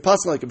 We would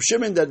paskin like Reb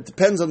Shimon that it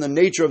depends on the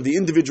nature of the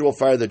individual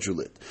fire that you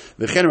lit.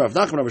 V'chen Rav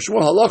Nachman, Rav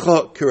Shmuel,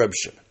 halacha k'Reb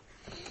Shimon.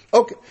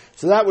 Okay,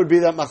 so that would be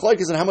that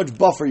machlokes and how much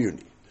buffer you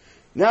need.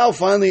 Now,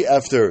 finally,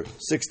 after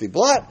 60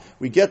 blat,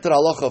 we get to the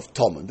halacha of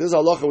Toman. This is a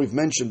halacha we've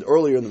mentioned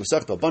earlier in the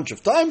Masechta a bunch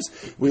of times.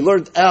 We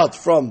learned out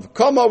from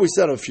Kama, we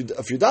said a few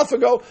daf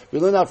ago, we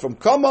learned out from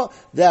Kama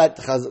that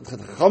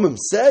Chachamim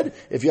said,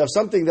 if you have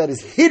something that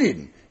is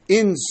hidden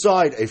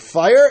inside a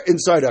fire,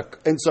 inside a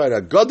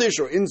gadish,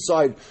 or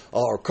inside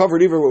or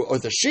covered either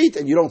with a sheet,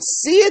 and you don't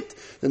see it,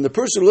 then the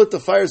person who lit the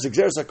fire,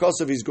 Zigzeres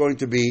HaKosav, he's going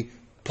to be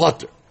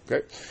potter.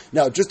 Okay?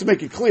 Now, just to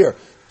make it clear,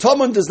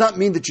 Toman does not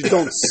mean that you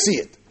don't see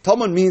it.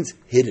 Toman means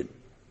hidden.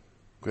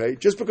 Okay?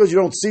 Just because you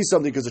don't see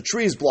something because a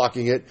tree is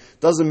blocking it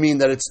doesn't mean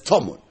that it's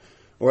Toman.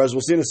 Or as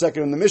we'll see in a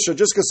second in the Mishnah,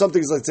 just because something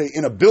is, let's say,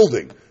 in a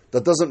building,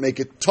 that doesn't make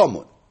it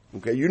Toman.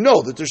 Okay? You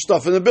know that there's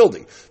stuff in the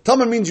building.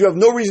 Toman means you have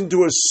no reason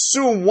to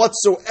assume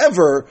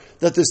whatsoever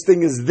that this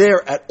thing is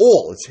there at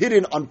all. It's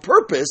hidden on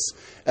purpose,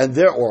 and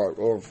there,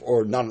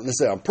 or not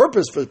necessarily on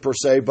purpose per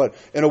se, but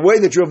in a way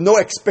that you have no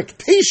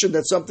expectation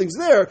that something's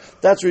there.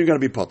 That's where you're going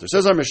to be potter.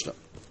 Says our Mishnah.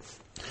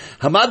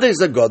 Hamada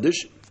is a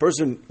godish.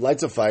 Person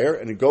lights a fire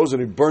and it goes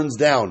and it burns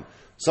down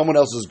someone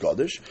else's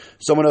godish,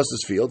 someone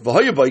else's field.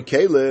 V'hayabai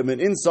kalim, and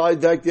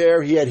inside that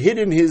there he had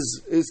hidden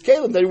his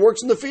kalim that he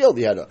works in the field.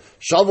 He had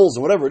shovels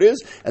and whatever it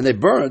is, and they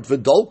burned.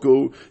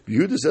 V'dolku,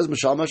 Yehuda says,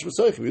 Mashal Mash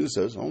Masayich. Yehuda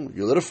says, oh,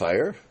 you lit a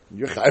fire,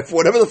 you're chayav for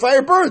whatever the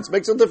fire burns.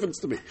 Makes no difference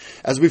to me.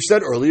 As we've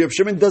said earlier,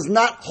 Shimon does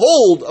not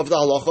hold of the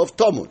halacha of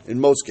Tamun in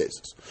most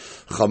cases.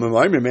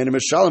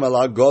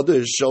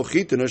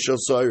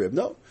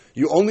 No.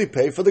 You only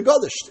pay for the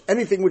godish.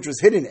 Anything which was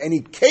hidden,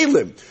 any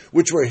kalim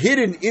which were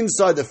hidden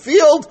inside the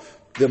field,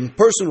 the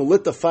person who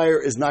lit the fire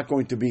is not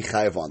going to be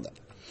chayav on them.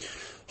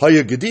 What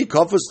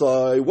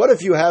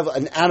if you have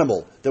an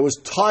animal that was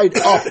tied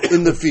up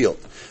in the field?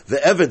 The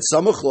eved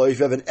samachlo, if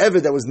you have an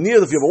eved that was near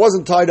the field but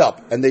wasn't tied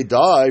up, and they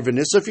die,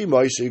 v'nisafi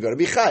moishe, you're going to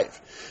be chayav.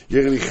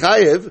 You're going to be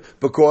chayav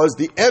because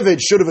the eved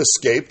should have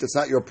escaped. It's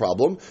not your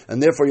problem,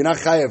 and therefore you're not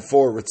chayav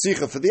for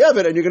ritzicha for the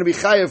eved, and you're going to be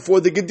chayav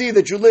for the gedi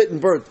that you lit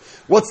and burnt.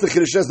 What's the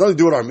chiddush? It has nothing to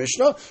do with our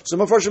Mishnah. So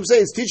Mefarshim say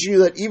it's teaching you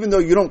that even though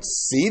you don't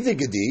see the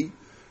gedi,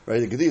 right?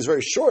 The gedi is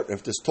very short.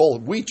 If there's tall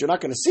wheat, you're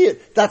not going to see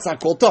it. That's not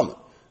called tamun.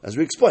 As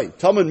we explained,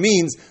 tamun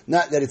means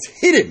not that it's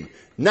hidden,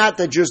 not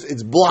that just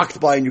it's blocked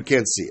by and you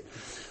can't see it.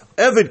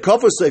 Eved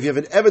kafos, if you have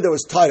an eved that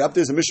was tied up,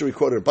 there's a mission we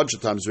quoted a bunch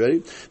of times already.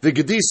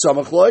 V'gedi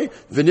samachloi,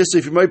 v'nisa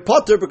if you might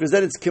potter, because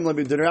then it's kimla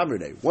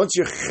midrabine. Once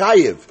you're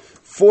chayiv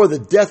for the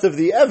death of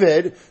the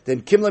eved,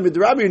 then kimla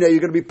midrabine, you're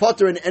going to be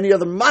potter in any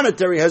other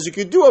monetary as you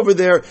could do over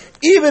there,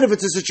 even if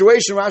it's a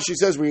situation. Rashi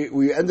says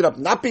we ended up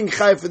not being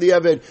chayiv for the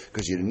eved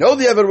because you didn't know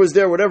the eved was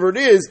there, whatever it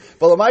is.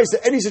 But l'maisa,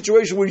 any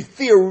situation where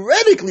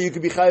theoretically you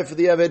could be chayiv for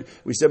the eved,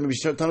 we said maybe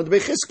Tanah de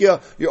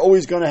Bechizkiah, you're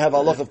always going to have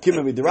halach of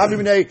kimla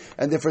midrabine,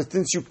 and therefore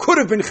since you could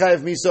have been chayiv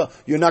misa,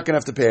 you're not going to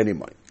have to pay any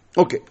money.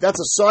 Okay, that's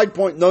a side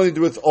point, nothing to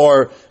do with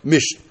our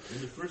mission.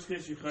 In the first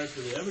case, you're chayiv for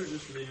the eved or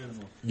just for the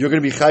animal? You're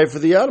going to be chayiv for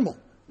the animal.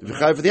 You're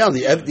chayiv for the animal.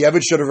 The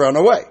eved should have run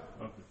away.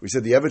 Okay. We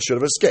said the eved should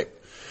have escaped.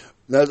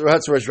 That's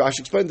what Rashi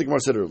explained. The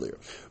Gemara said earlier.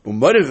 And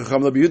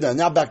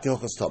now back to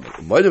Hilchos Talmud.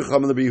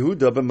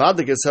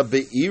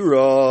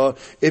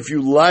 If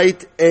you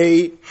light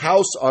a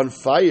house on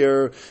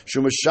fire,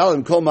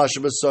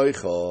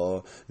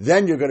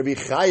 then you're going to be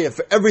chayiv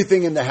for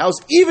everything in the house,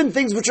 even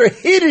things which are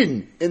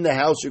hidden in the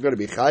house. You're going to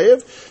be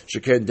chayiv.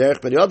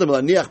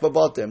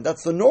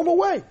 That's the normal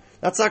way.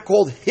 That's not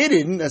called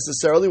hidden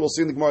necessarily. We'll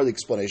see in the Gemara the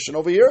explanation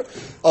over here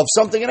of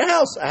something in a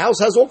house. A house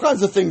has all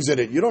kinds of things in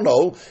it. You don't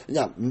know.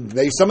 Yeah,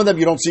 some of them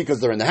you don't see because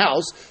they're in the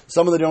house.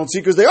 Some of them you don't see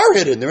because they are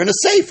hidden. They're in a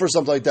safe or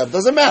something like that. It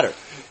doesn't matter.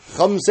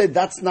 Chum said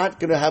that's not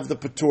going to have the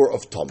patur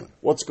of Tamun.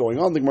 What's going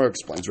on? The Gemara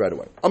explains right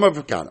away. Amar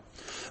V'kana.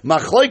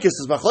 Machlokes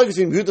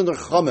in Yehuda and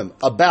Chachamim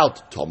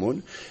about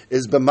Tamun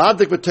is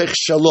b'madik b'teich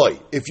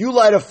shaloi. If you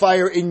light a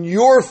fire in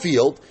your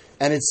field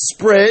and it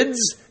spreads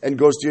and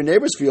goes to your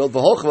neighbor's field,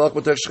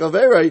 Yehuda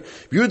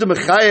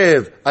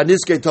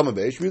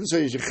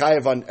says you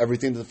chayev on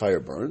everything that the fire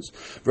burns.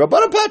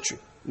 Rabbanan Patri.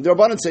 The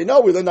Rabbanan say, no,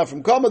 we learn that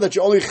from Kama, that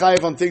you only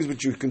chayev on things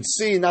which you can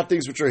see, not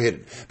things which are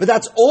hidden. But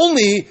that's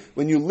only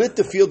when you lit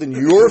the field in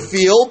your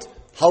field,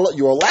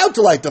 you're allowed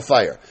to light the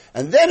fire.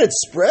 And then it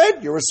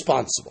spread, you're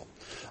responsible.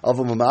 If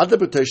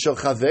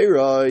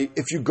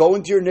you go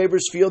into your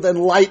neighbor's field and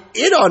light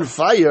it on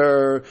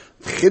fire,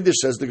 Chiddush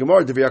says the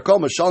Gemara, then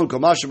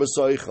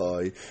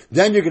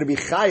you're going to be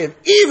chayev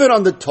even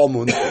on the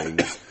Tamun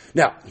things.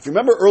 Now, if you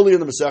remember earlier in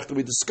the Masechta,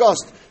 we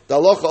discussed the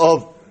halacha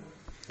of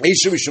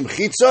Eisha Mishum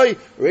Chitzai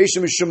or Eisha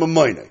Mishum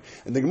Amayne.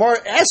 And the Gemara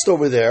asked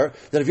over there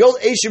that if you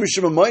hold Eisha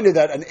Mishum Amayne,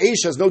 that an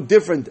Eisha is no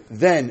different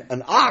than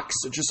an ox,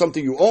 it's just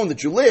something you own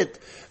that you lit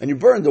and you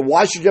burned, then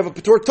why should you have a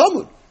Patur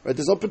Tamun? Right,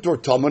 there's no Patur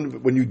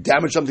Tamun when you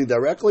damage something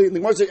directly. And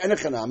the Gemara says,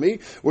 Enechanami,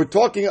 we're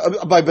talking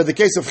by the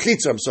case of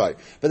Chitzai,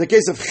 by the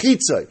case of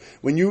Chitzai,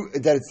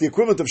 that it's the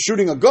equivalent of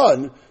shooting a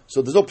gun,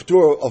 so there's no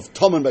Patur of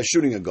Tamun by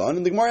shooting a gun.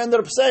 And the Gemara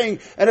ended up saying,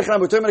 Enechanami,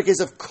 we're talking about a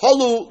case of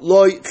Kalu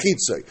Loi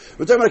Chitzai.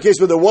 We're talking about a case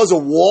where there was a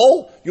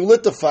wall, you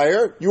lit the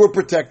fire, you were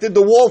protected,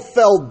 the wall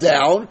fell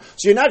down,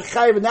 so you're not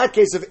chayiv in that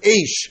case of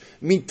Eish,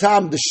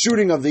 mitam, the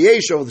shooting of the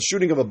Eish, or the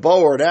shooting of a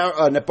bow or an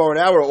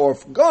arrow or a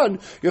gun,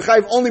 you're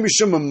chayiv only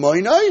mishum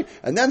amoinai,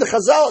 and then the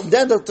Chazal,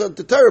 then the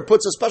Torah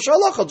puts a special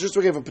halacha, just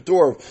we have a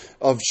patur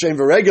of Shem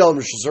V'Regel,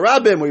 Mishus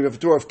Harabim, we have a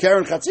patur of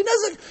Karen Chatzin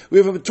Nezek, we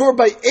have a patur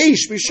by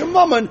Eish, mishum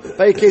mammon,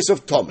 by a case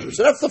of Tamun.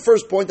 So that's the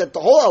first point, that the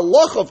whole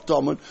halacha of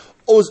Tamun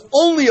was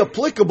only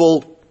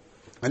applicable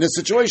in a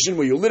situation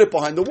where you lit it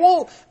behind the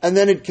wall, and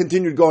then it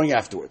continued going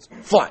afterwards.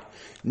 Fine.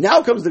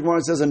 Now comes the Gemara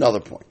and says another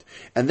point.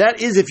 And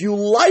that is, if you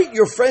light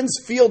your friend's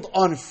field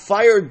on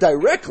fire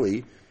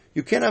directly,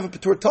 you can't have a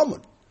Patur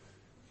Tamun.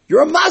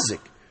 You're a mazik.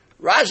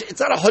 Rashi, it's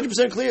not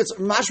 100% clear. It's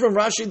Mashram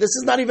Rashi. This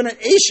is not even an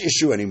Eish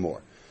issue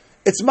anymore.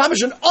 It's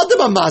mamish an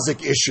Adam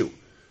mazik issue.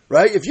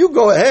 Right? If you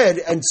go ahead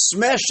and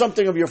smash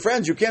something of your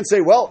friends, you can't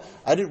say, well,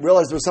 I didn't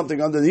realize there was something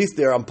underneath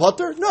there. I'm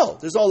putter. No,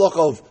 there's no look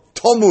of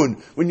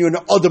tomun when you're an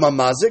Adam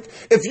Amazik.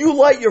 If you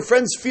light your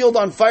friend's field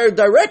on fire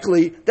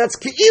directly, that's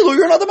Ki'ilu,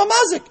 you're an Adam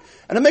Amazik.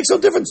 And it makes no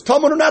difference,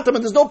 Tomun or not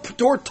Tomun. There's no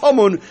Patur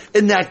Tomun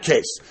in that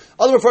case.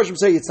 Other Mepharshim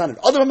say it's not an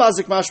Adam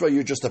Amazik mashma,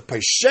 you're just a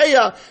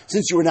Pesheya.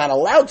 Since you were not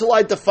allowed to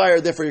light the fire,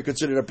 therefore you're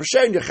considered a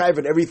Pesheya, and you're chayiv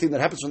in everything that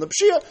happens from the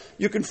Pesheya.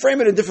 You can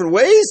frame it in different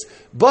ways,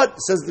 but,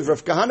 says the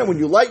Rav Kahana, when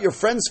you light your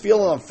friend's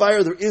field on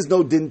fire, there is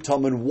no din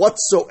Tomun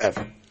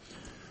whatsoever.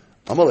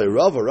 Amalei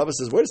Rava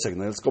says, wait a second,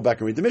 let's go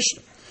back and read the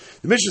Mishnah.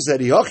 The Mishnah said,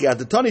 "Hihachi at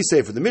the Tani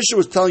Sefer." The Mishnah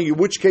was telling you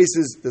which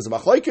cases there's a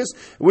machlokes,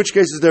 in which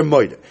cases they're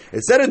moide.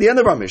 It said at the end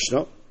of our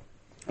Mishnah,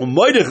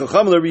 why?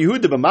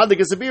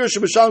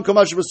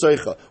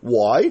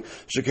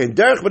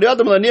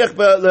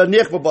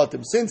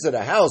 Since at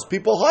a house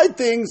people hide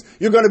things,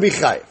 you're going to be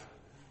chayiv.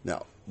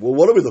 Now, well,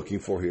 what are we looking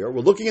for here?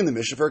 We're looking in the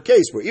Mishnah for a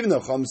case where even though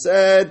Chum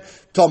said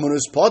Tamun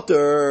is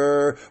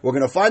potter, we're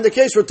going to find a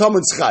case where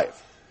Tamun's chayiv.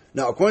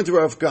 Now, according to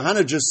what Rav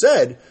Kahana just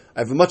said, I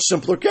have a much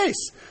simpler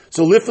case.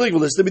 So, don't have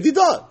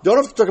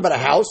to talk about a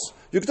house.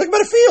 You can talk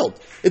about a field.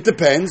 It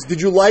depends.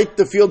 Did you light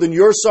the field in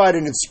your side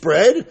and it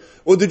spread?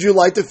 Or did you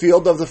light the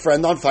field of the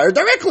friend on fire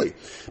directly?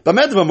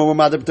 According to Rav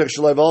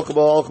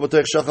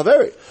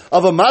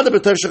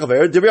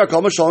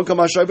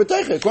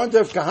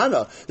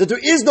Kahana, that there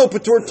is no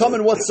Patur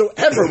Taman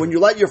whatsoever when you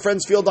light your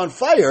friend's field on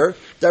fire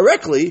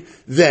directly,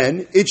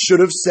 then it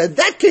should have said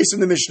that case in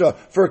the Mishnah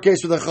for a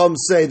case where the Chum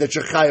say that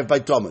you're chayav by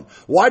Taman.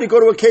 Why did you go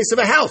to a case of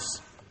a house?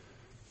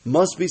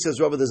 Must be, says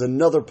Rabbi, there's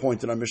another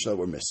point in our Mishnah that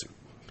we're missing.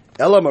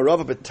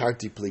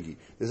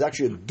 There's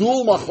actually a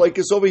dual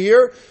machlokes over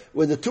here,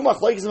 where the two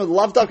machlokes have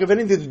lav dak have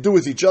anything to do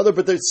with each other,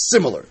 but they're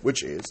similar,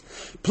 which is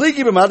if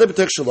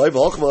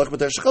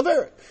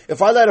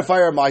I light a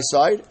fire on my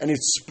side and it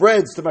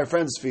spreads to my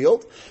friend's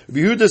field,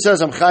 Yehuda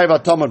says I'm chayiv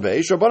at taman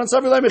beish, Rabbanan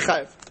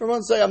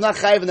say I'm not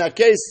chayiv in that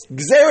case.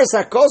 Gzeres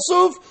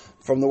hakosuv,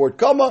 from the word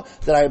kama,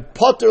 that I am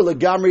potter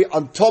legamri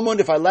on tomun.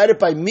 If I light it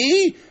by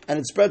me and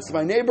it spreads to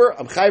my neighbor,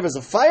 I'm chayiv as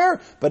a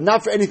fire, but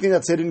not for anything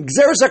that's hidden.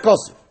 Gzeres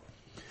hakosuv.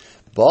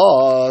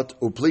 But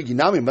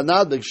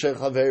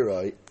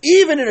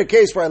even in a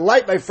case where I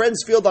light my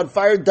friend's field on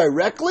fire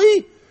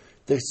directly,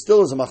 there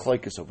still is a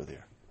machlokes over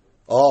there.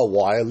 Oh,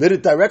 why? I lit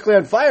it directly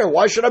on fire.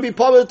 Why should I be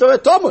part of the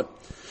Talmud?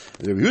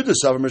 Yehuda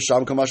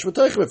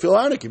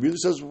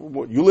says,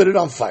 you lit it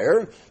on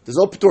fire. There's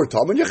no Patur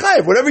Talmud. You're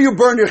chayiv. Whatever you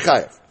burn, you're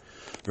chayiv.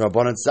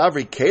 Rabbanan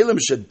Savri Kalim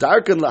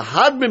shedarkan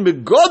lahadmin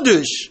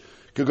begodish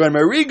kagon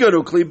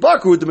merigadu kli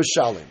baku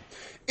d'mishalim.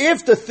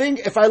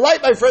 If I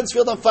light my friend's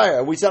field on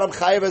fire, we said I'm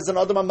chayiv as an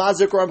Adam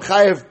Amazik or I'm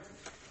chayiv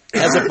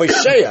as a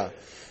Pesheya,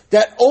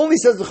 that only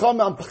says the Chum,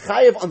 I'm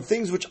chayiv on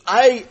things which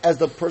I, as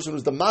the person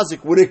who's the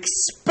Mazik, would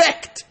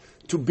expect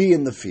to be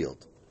in the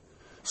field.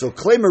 So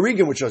clay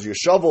marigan, which has your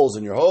shovels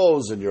and your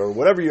hose and your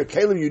whatever your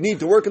kalim you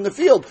need to work in the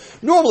field,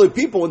 normally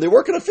people, when they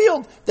work in a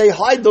field, they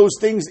hide those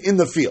things in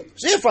the field.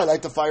 So if I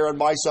light the fire on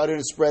my side and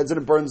it spreads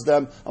and it burns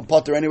them, I'm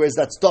potter anyways,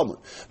 that's tamun.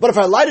 But if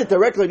I light it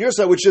directly on your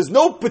side, which is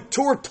no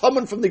patur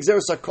tamun from the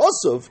Gzeres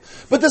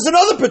HaKosov, but there's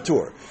another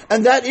patur,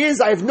 and that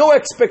is I have no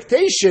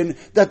expectation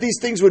that these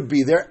things would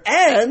be there,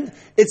 and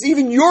it's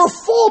even your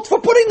fault for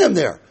putting them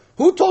there.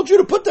 Who told you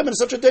to put them in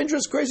such a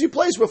dangerous, crazy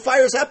place where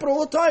fires happen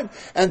all the time?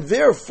 And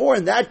therefore,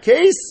 in that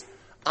case,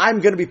 I'm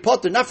going to be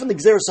potter not from the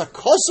Gzeres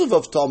HaKosov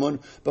of Tamun,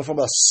 but from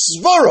a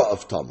svara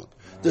of Tamun.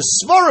 The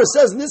svara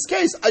says in this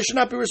case, I should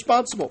not be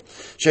responsible.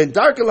 I'm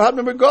not going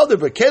to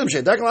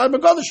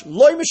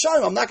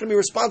be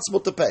responsible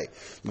to pay.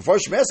 Before I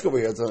ask over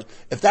here,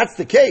 if that's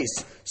the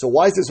case, so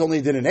why is this only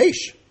a din in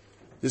Eish?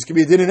 This could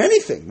be a din in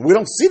anything. We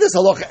don't see this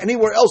halacha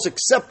anywhere else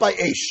except by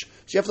Eish.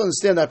 So you have to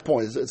understand that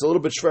point. It's a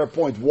little bit fair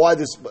point. Why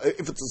this?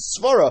 If it's a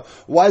svara,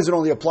 why is it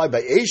only applied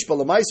by Eish? But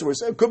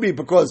Lamaisa, it could be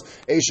because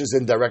Eish is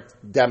in direct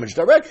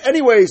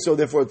anyway, so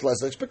therefore it's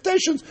less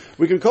expectations.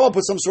 We can come up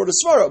with some sort of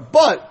svara.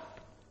 But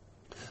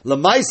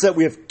Lamaisa,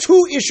 we have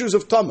two issues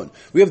of Tamun.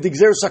 We have the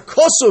Gzeres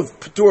HaKosov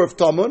Patur of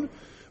Tamun,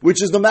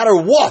 which is no matter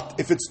what,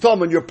 if it's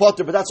Tamun, you're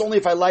potter, but that's only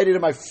if I light it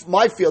in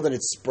my field and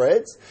it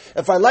spreads.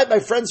 If I light my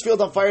friend's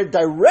field on fire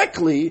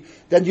directly,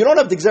 then you don't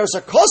have the Gzeres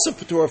HaKosov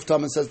Patur of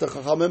Tamun, says the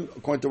Chachamim,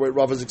 according to what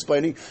Rav is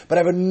explaining. But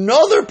I have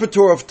another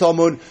Patur of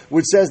Tamun,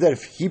 which says that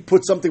if he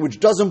puts something which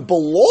doesn't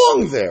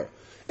belong there,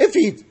 if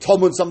he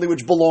Tamun something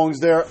which belongs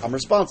there, I'm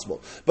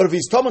responsible. But if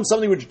he's Tamun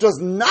something which does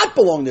not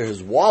belong there,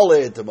 his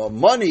wallet,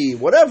 money,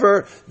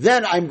 whatever,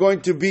 then I'm going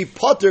to be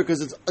potter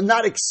because it's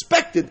not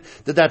expected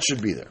that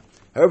should be there.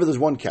 However, there's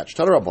one catch.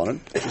 Tana Rabbanan.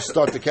 Just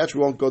start the catch.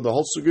 We won't go the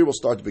whole sugri. We'll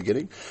start the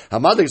beginning.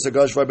 Hamadik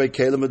sagash by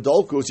Kalim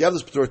Adolkus. You have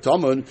this Patur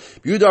Tamun.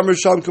 Yudam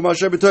Risham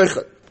Kumasher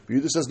B'Toichet.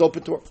 Yudah says no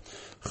Patur.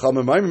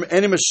 Chamamayim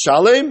Enim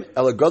Shalem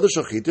Ela Gadash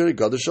Achiter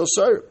Gadash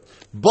Osir.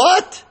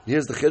 But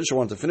here's the chiddush I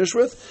want to finish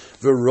with.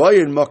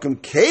 V'royin Makom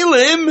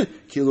Kalim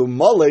Kilu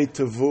Male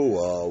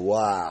Tavua.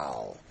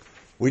 Wow.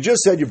 We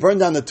just said you burn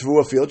down the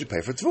Tavua field, you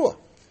pay for Tavua.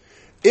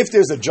 If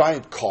there's a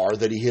giant car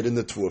that he hid in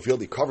the Tavua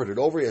field, he covered it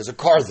over, he has a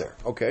car there,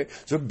 okay?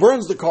 So it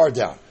burns the car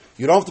down.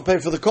 You don't have to pay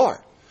for the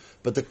car.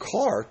 But the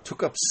car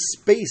took up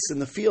space in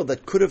the field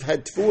that could have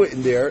had Tavua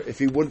in there if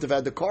he wouldn't have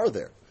had the car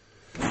there.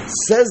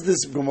 Says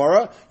this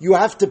Gemara, you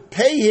have to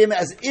pay him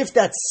as if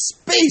that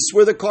space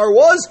where the car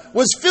was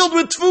filled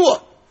with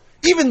tfuah,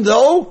 even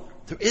though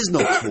there is no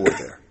tfuah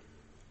there.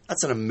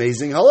 That's an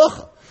amazing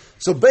halacha.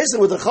 So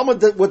basically, what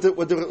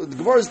the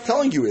Gemara is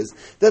telling you is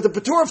that the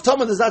Patur of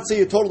Tama does not say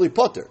you're totally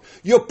putter.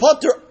 You're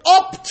putter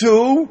up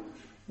to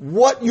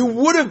what you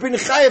would have been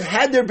chayav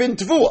had there been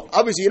tfuah.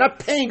 Obviously, you're not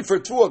paying for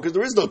tfuah because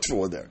there is no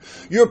tfuah there.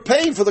 You're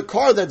paying for the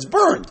car that's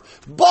burned,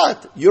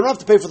 but you don't have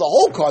to pay for the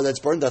whole car that's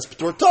burned. That's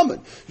Patur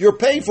Taman. You're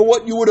paying for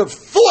what you would have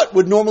thought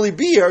would normally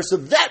be here, so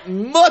that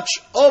much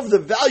of the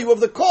value of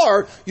the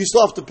car you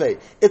still have to pay.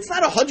 It's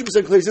not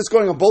 100% clear. Is this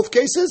going on both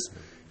cases?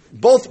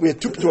 Both, we had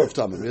two Patur of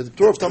Taman. We had the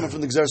Patur of Taman from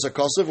the Gzeres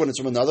HaKosev when it's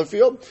from another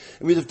field,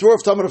 and we had the Patur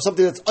of Taman of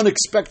something that's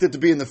unexpected to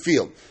be in the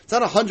field. It's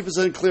not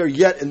 100% clear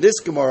yet in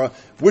this Gemara,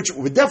 which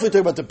we're definitely talking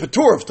about the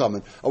Patur of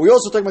Taman. Are we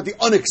also talking about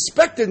the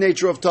unexpected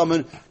nature of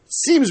Taman?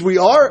 Seems we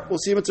are. We'll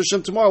see Mitzvah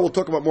Hashem tomorrow. We'll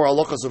talk about more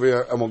halachas over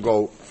here, and we'll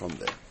go from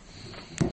there.